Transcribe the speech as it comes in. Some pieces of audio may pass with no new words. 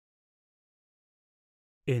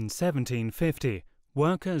In 1750,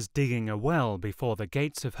 workers digging a well before the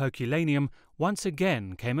gates of Herculaneum once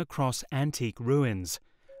again came across antique ruins,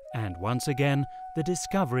 and once again the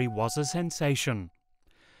discovery was a sensation.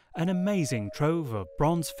 An amazing trove of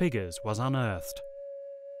bronze figures was unearthed.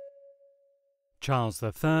 Charles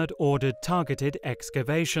III ordered targeted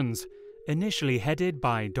excavations, initially headed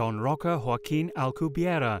by Don Roque Joaquin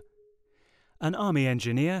Alcubierre. An army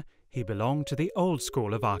engineer, he belonged to the old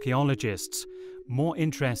school of archaeologists, more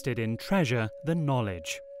interested in treasure than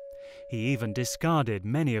knowledge. He even discarded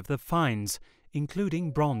many of the finds,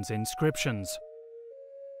 including bronze inscriptions.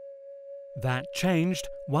 That changed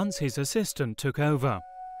once his assistant took over.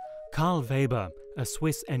 Karl Weber, a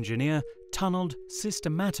Swiss engineer, tunneled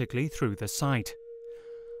systematically through the site.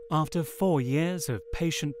 After 4 years of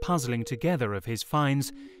patient puzzling together of his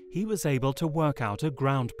finds, he was able to work out a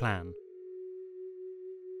ground plan.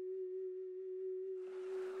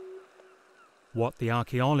 What the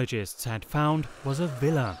archaeologists had found was a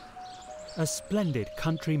villa, a splendid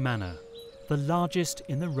country manor, the largest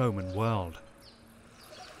in the Roman world.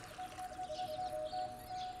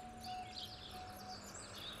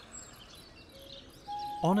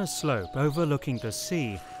 On a slope overlooking the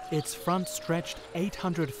sea, its front stretched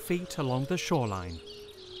 800 feet along the shoreline.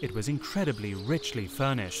 It was incredibly richly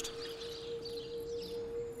furnished.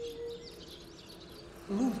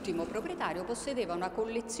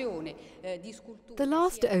 The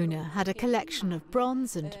last owner had a collection of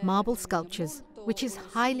bronze and marble sculptures, which is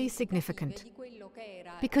highly significant,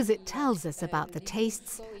 because it tells us about the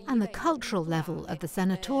tastes and the cultural level of the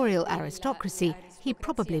senatorial aristocracy he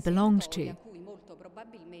probably belonged to.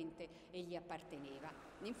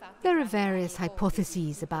 There are various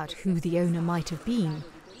hypotheses about who the owner might have been,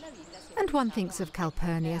 and one thinks of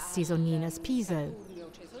Calpurnius Caesoninus Piso,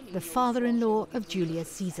 the father-in-law of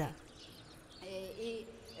Julius Caesar.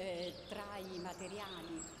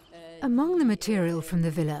 Among the material from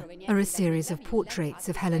the villa are a series of portraits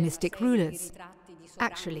of Hellenistic rulers,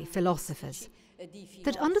 actually philosophers,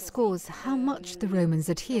 that underscores how much the Romans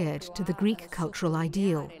adhered to the Greek cultural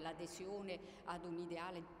ideal.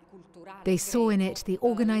 They saw in it the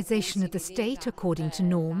organization of the state according to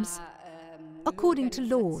norms, according to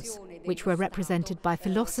laws, which were represented by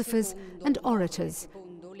philosophers and orators.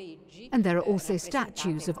 And there are also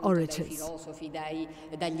statues of orators.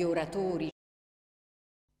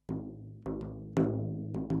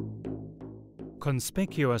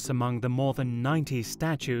 Conspicuous among the more than 90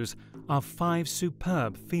 statues are 5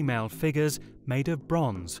 superb female figures made of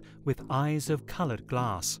bronze with eyes of colored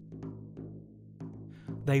glass.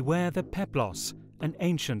 They wear the peplos, an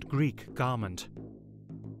ancient Greek garment.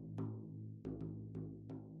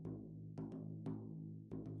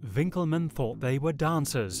 Winkelmann thought they were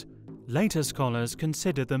dancers. Later scholars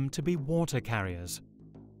consider them to be water carriers.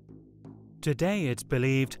 Today it's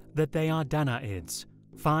believed that they are Danaids,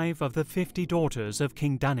 5 of the 50 daughters of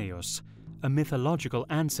King Danaus, a mythological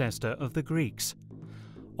ancestor of the Greeks.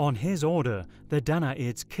 On his order, the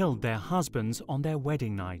Danaids killed their husbands on their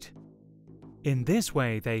wedding night. In this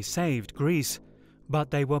way they saved Greece,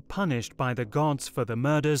 but they were punished by the gods for the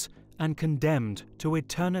murders and condemned to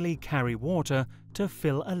eternally carry water to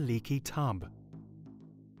fill a leaky tub.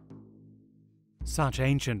 Such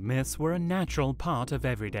ancient myths were a natural part of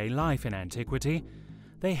everyday life in antiquity.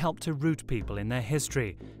 They helped to root people in their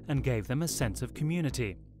history and gave them a sense of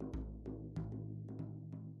community.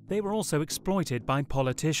 They were also exploited by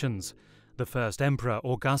politicians. The first emperor,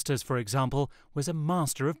 Augustus, for example, was a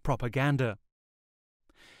master of propaganda.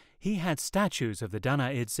 He had statues of the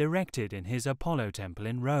Danaids erected in his Apollo temple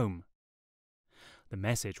in Rome. The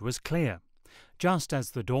message was clear. Just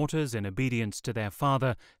as the daughters, in obedience to their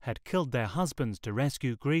father, had killed their husbands to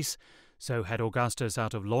rescue Greece, so had Augustus,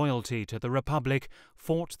 out of loyalty to the Republic,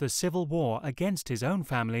 fought the civil war against his own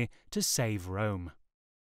family to save Rome.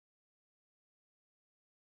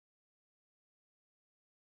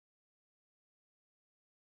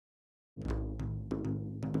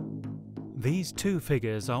 These 2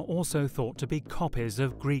 figures are also thought to be copies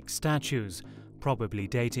of Greek statues, probably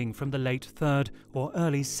dating from the late 3rd or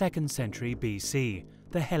early 2nd century BC,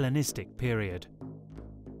 the Hellenistic period.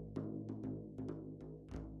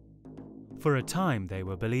 For a time they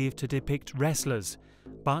were believed to depict wrestlers,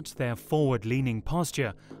 but their forward-leaning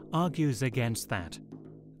posture argues against that.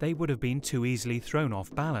 They would have been too easily thrown off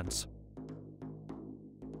balance.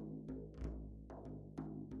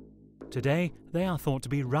 Today, they are thought to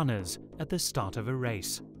be runners at the start of a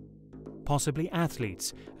race, possibly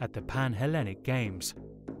athletes at the Pan-Hellenic Games.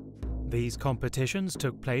 These competitions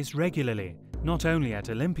took place regularly, not only at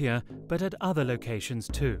Olympia, but at other locations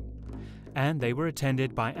too, and they were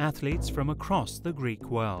attended by athletes from across the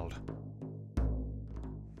Greek world.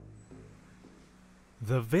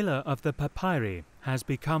 The villa of the Papiri has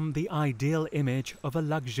become the ideal image of a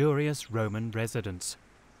luxurious Roman residence.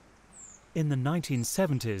 In the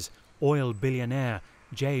 1970s, oil billionaire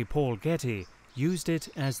J. Paul Getty used it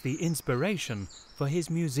as the inspiration for his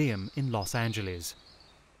museum in Los Angeles.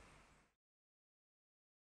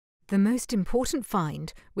 The most important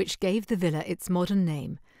find, which gave the villa its modern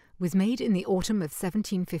name, was made in the autumn of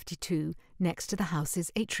 1752 next to the house's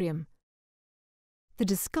atrium. The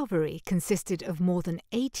discovery consisted of more than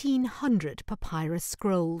 1,800 papyrus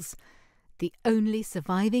scrolls, the only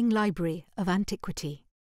surviving library of antiquity.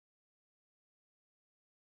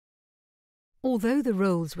 Although the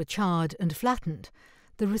rolls were charred and flattened,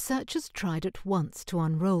 the researchers tried at once to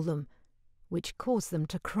unroll them, which caused them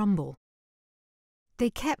to crumble. They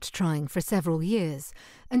kept trying for several years,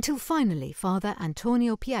 until finally Father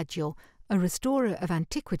Antonio Piaggio, a restorer of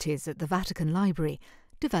antiquities at the Vatican Library,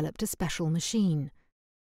 developed a special machine.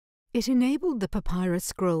 It enabled the papyrus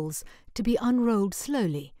scrolls to be unrolled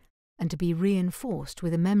slowly and to be reinforced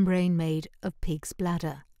with a membrane made of pig's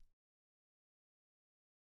bladder.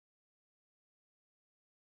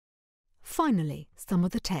 Finally, some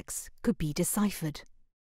of the texts could be deciphered.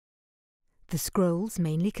 The scrolls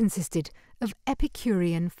mainly consisted of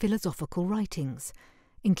Epicurean philosophical writings,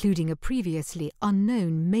 including a previously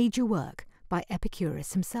unknown major work by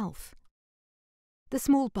Epicurus himself. The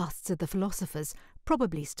small busts of the philosophers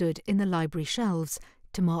probably stood in the library shelves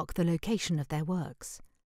to mark the location of their works.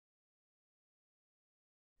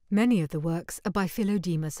 Many of the works are by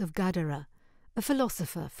Philodemus of Gadara, a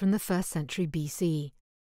philosopher from the 1st century BC.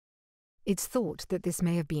 It's thought that this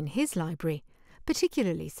may have been his library,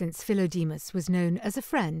 particularly since Philodemus was known as a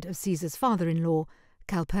friend of Caesar's father-in-law,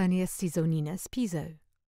 Calpurnius Caesoninus Piso.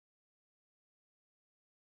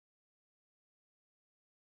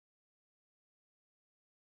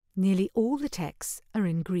 Nearly all the texts are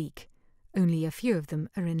in Greek, only a few of them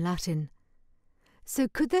are in Latin. So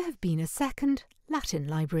could there have been a second Latin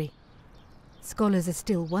library? Scholars are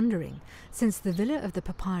still wondering, since the villa of the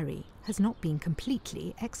Papiri has not been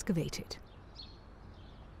completely excavated.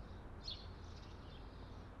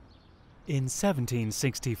 In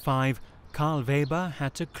 1765, Karl Weber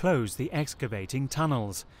had to close the excavating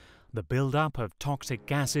tunnels. The build-up of toxic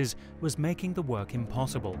gases was making the work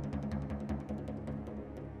impossible.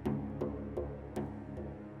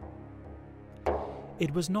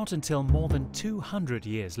 It was not until more than 200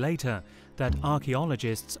 years later that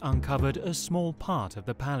archaeologists uncovered a small part of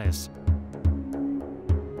the palace.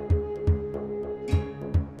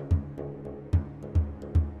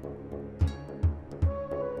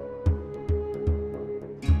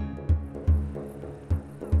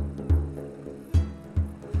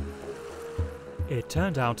 It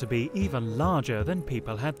turned out to be even larger than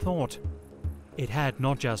people had thought. It had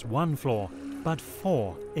not just one floor, but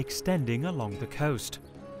 4 extending along the coast.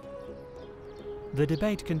 The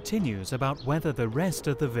debate continues about whether the rest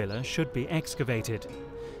of the villa should be excavated.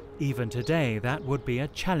 Even today, that would be a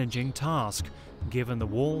challenging task, given the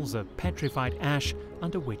walls of petrified ash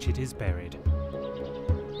under which it is buried.